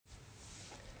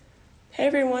Hey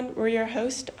everyone, we're your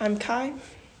host. I'm Kai.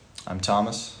 I'm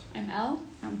Thomas. I'm Elle.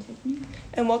 I'm Tiffany.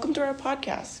 And welcome to our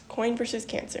podcast, Coin vs.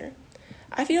 Cancer.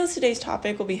 I feel today's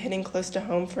topic will be hitting close to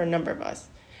home for a number of us.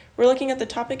 We're looking at the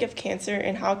topic of cancer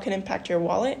and how it can impact your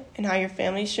wallet and how your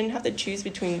family shouldn't have to choose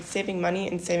between saving money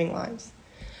and saving lives.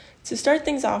 To start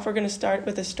things off, we're going to start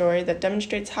with a story that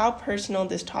demonstrates how personal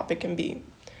this topic can be.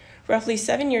 Roughly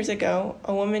 7 years ago,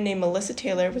 a woman named Melissa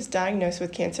Taylor was diagnosed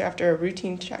with cancer after a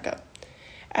routine checkup.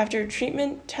 After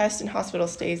treatment, tests, and hospital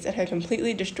stays that had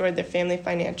completely destroyed their family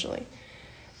financially.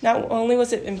 Not only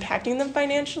was it impacting them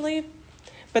financially,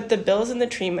 but the bills and the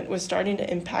treatment was starting to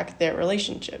impact their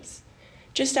relationships.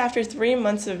 Just after 3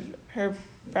 months of her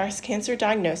breast cancer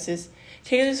diagnosis,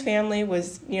 Taylor's family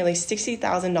was nearly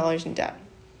 $60,000 in debt.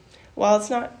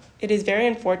 While it is very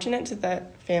unfortunate to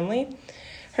that family,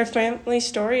 her family's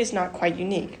story is not quite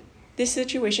unique. This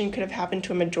situation could have happened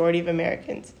to a majority of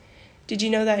Americans. Did you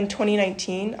know that in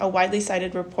 2019, a widely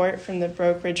cited report from the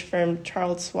brokerage firm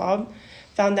Charles Schwab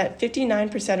found that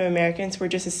 59% of Americans were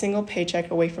just a single paycheck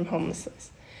away from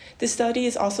homelessness? This study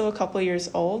is also a couple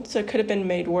years old, so it could have been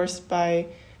made worse by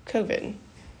COVID.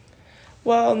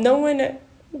 While no one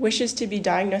wishes to be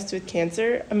diagnosed with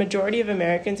cancer, a majority of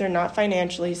Americans are not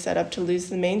financially set up to lose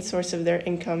the main source of their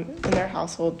income in their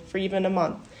household for even a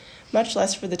month, much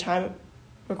less for the time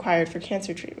required for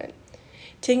cancer treatment.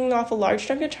 Taking off a large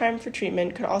chunk of time for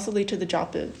treatment could also lead to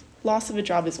the loss of a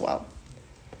job as well.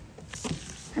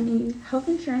 Health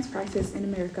insurance prices in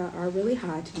America are really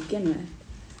high to begin with,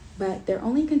 but they're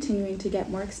only continuing to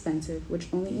get more expensive, which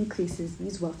only increases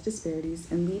these wealth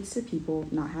disparities and leads to people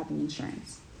not having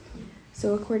insurance.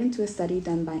 So according to a study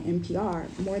done by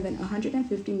NPR, more than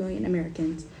 150 million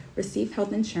Americans receive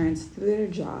health insurance through their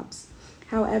jobs.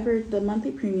 However, the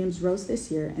monthly premiums rose this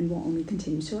year and will only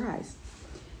continue to rise.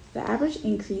 The average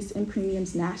increase in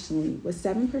premiums nationally was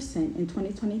 7% in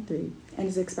 2023 and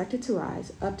is expected to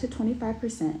rise up to 25%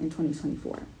 in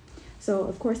 2024. So,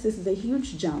 of course, this is a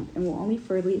huge jump and will only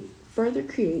further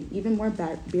create even more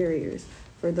barriers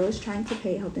for those trying to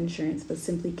pay health insurance but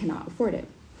simply cannot afford it.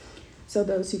 So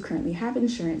those who currently have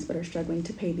insurance but are struggling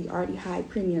to pay the already high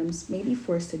premiums may be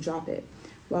forced to drop it,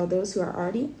 while those who are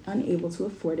already unable to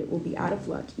afford it will be out of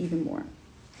luck even more.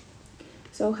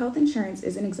 So health insurance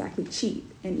isn't exactly cheap,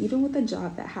 and even with a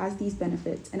job that has these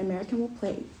benefits, an American will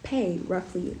pay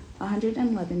roughly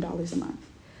 $111 a month.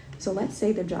 So let's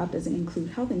say their job doesn't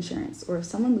include health insurance, or if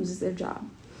someone loses their job.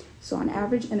 So on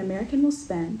average, an American will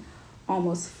spend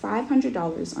almost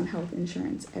 $500 on health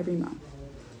insurance every month.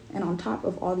 And on top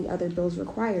of all the other bills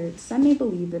required, some may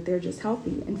believe that they're just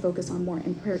healthy and focus on more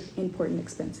important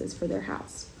expenses for their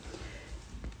house.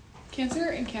 Cancer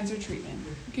and cancer treatment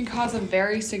can cause a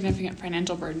very significant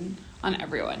financial burden on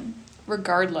everyone,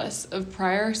 regardless of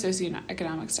prior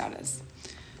socioeconomic status.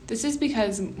 This is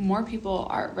because more people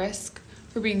are at risk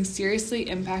for being seriously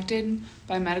impacted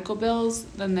by medical bills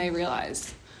than they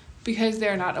realize, because they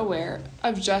are not aware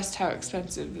of just how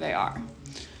expensive they are.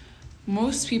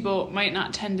 Most people might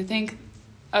not tend to think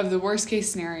of the worst case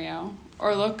scenario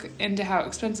or look into how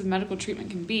expensive medical treatment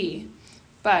can be,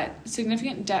 but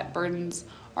significant debt burdens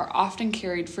are often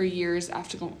carried for years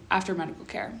after medical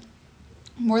care.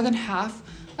 More than half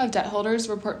of debt holders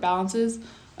report balances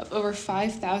of over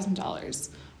 $5,000,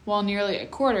 while nearly a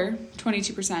quarter,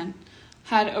 22%,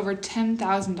 had over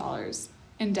 $10,000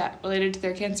 in debt related to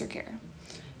their cancer care.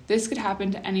 This could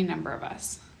happen to any number of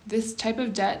us. This type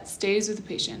of debt stays with the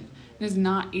patient and is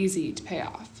not easy to pay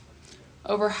off.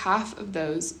 Over half of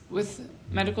those with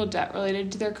medical debt related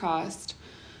to their cost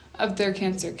of their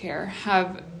cancer care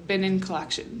have been in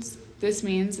collections. This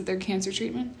means that their cancer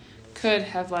treatment could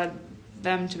have led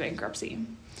them to bankruptcy.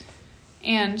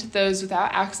 And those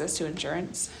without access to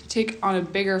insurance take on a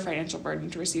bigger financial burden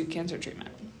to receive cancer treatment.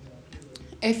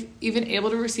 If even able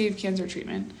to receive cancer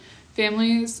treatment,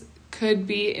 families could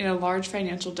be in a large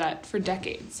financial debt for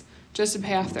decades just to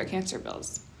pay off their cancer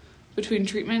bills. Between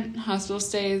treatment, hospital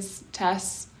stays,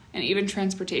 tests, and even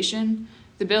transportation,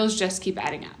 the bills just keep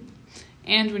adding up.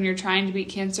 And when you're trying to beat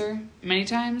cancer, many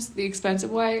times the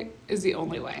expensive way is the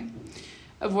only way.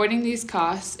 Avoiding these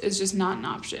costs is just not an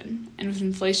option, and with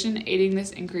inflation aiding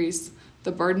this increase,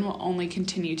 the burden will only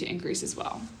continue to increase as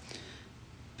well.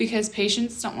 Because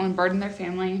patients don't want to burden their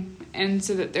family, and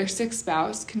so that their sick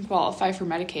spouse can qualify for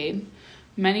Medicaid,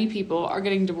 many people are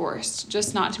getting divorced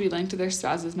just not to be linked to their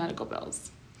spouse's medical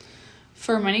bills.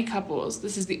 For many couples,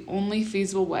 this is the only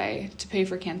feasible way to pay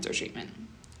for cancer treatment.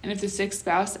 And if the sick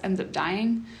spouse ends up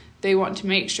dying, they want to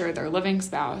make sure their living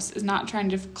spouse is not trying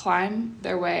to climb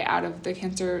their way out of the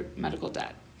cancer medical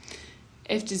debt.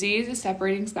 If disease is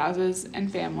separating spouses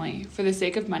and family for the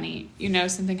sake of money, you know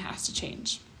something has to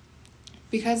change.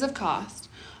 Because of cost,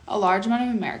 a large amount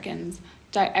of Americans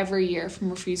die every year from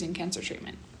refusing cancer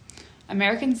treatment.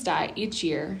 Americans die each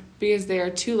year because they are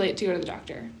too late to go to the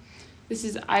doctor. This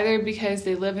is either because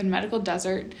they live in medical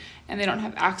desert and they don't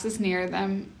have access near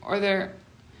them, or they're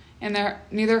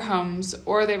near their homes,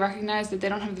 or they recognize that they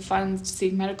don't have the funds to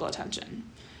seek medical attention.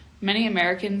 Many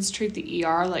Americans treat the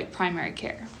ER like primary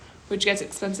care, which gets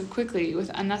expensive quickly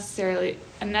with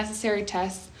unnecessary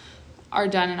tests are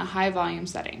done in a high-volume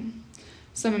setting.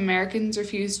 Some Americans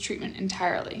refuse treatment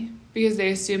entirely because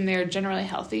they assume they are generally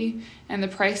healthy and the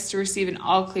price to receive an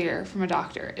all-clear from a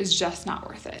doctor is just not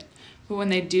worth it. But when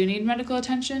they do need medical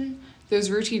attention, those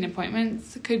routine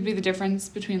appointments could be the difference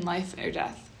between life or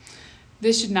death.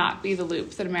 This should not be the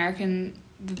loop that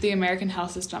the American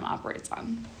health system operates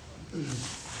on.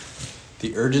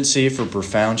 The urgency for a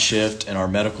profound shift in our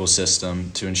medical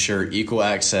system to ensure equal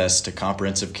access to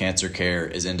comprehensive cancer care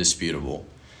is indisputable.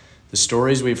 The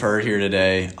stories we've heard here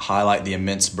today highlight the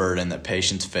immense burden that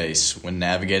patients face when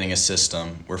navigating a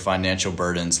system where financial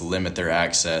burdens limit their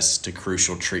access to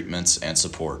crucial treatments and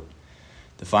support.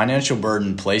 The financial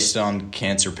burden placed on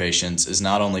cancer patients is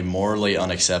not only morally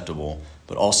unacceptable,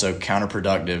 but also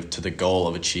counterproductive to the goal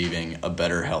of achieving a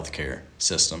better healthcare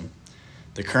system.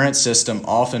 The current system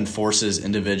often forces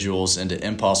individuals into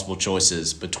impossible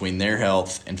choices between their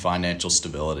health and financial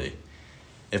stability.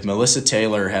 If Melissa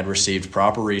Taylor had received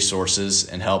proper resources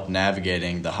and help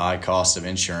navigating the high cost of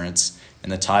insurance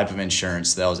and the type of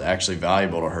insurance that was actually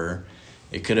valuable to her,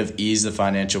 it could have eased the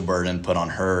financial burden put on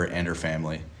her and her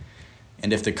family.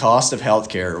 And if the cost of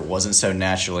healthcare wasn't so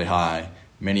naturally high,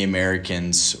 many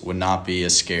Americans would not be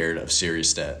as scared of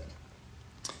serious debt.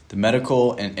 The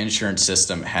medical and insurance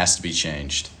system has to be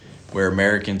changed, where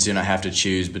Americans do not have to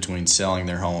choose between selling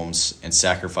their homes and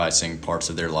sacrificing parts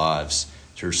of their lives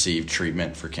to receive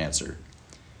treatment for cancer.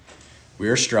 We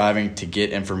are striving to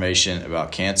get information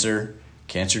about cancer,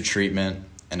 cancer treatment,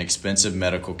 and expensive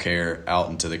medical care out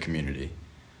into the community.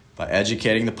 By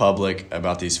educating the public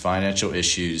about these financial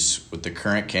issues with the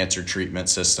current cancer treatment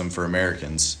system for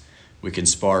Americans, we can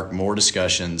spark more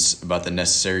discussions about the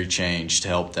necessary change to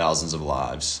help thousands of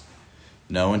lives.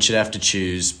 No one should have to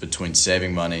choose between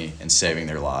saving money and saving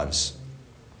their lives.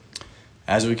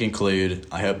 As we conclude,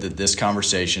 I hope that this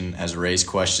conversation has raised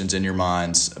questions in your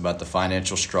minds about the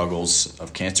financial struggles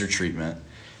of cancer treatment,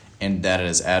 and that it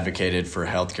has advocated for a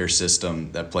healthcare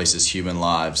system that places human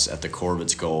lives at the core of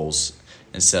its goals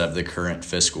instead of the current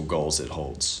fiscal goals it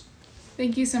holds.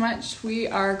 Thank you so much. We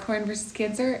are Coin vs.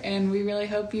 Cancer, and we really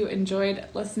hope you enjoyed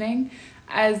listening.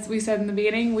 As we said in the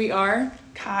beginning, we are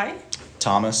Kai,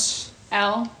 Thomas,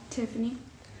 Elle, Tiffany.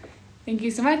 Thank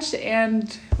you so much,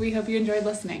 and we hope you enjoyed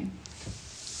listening.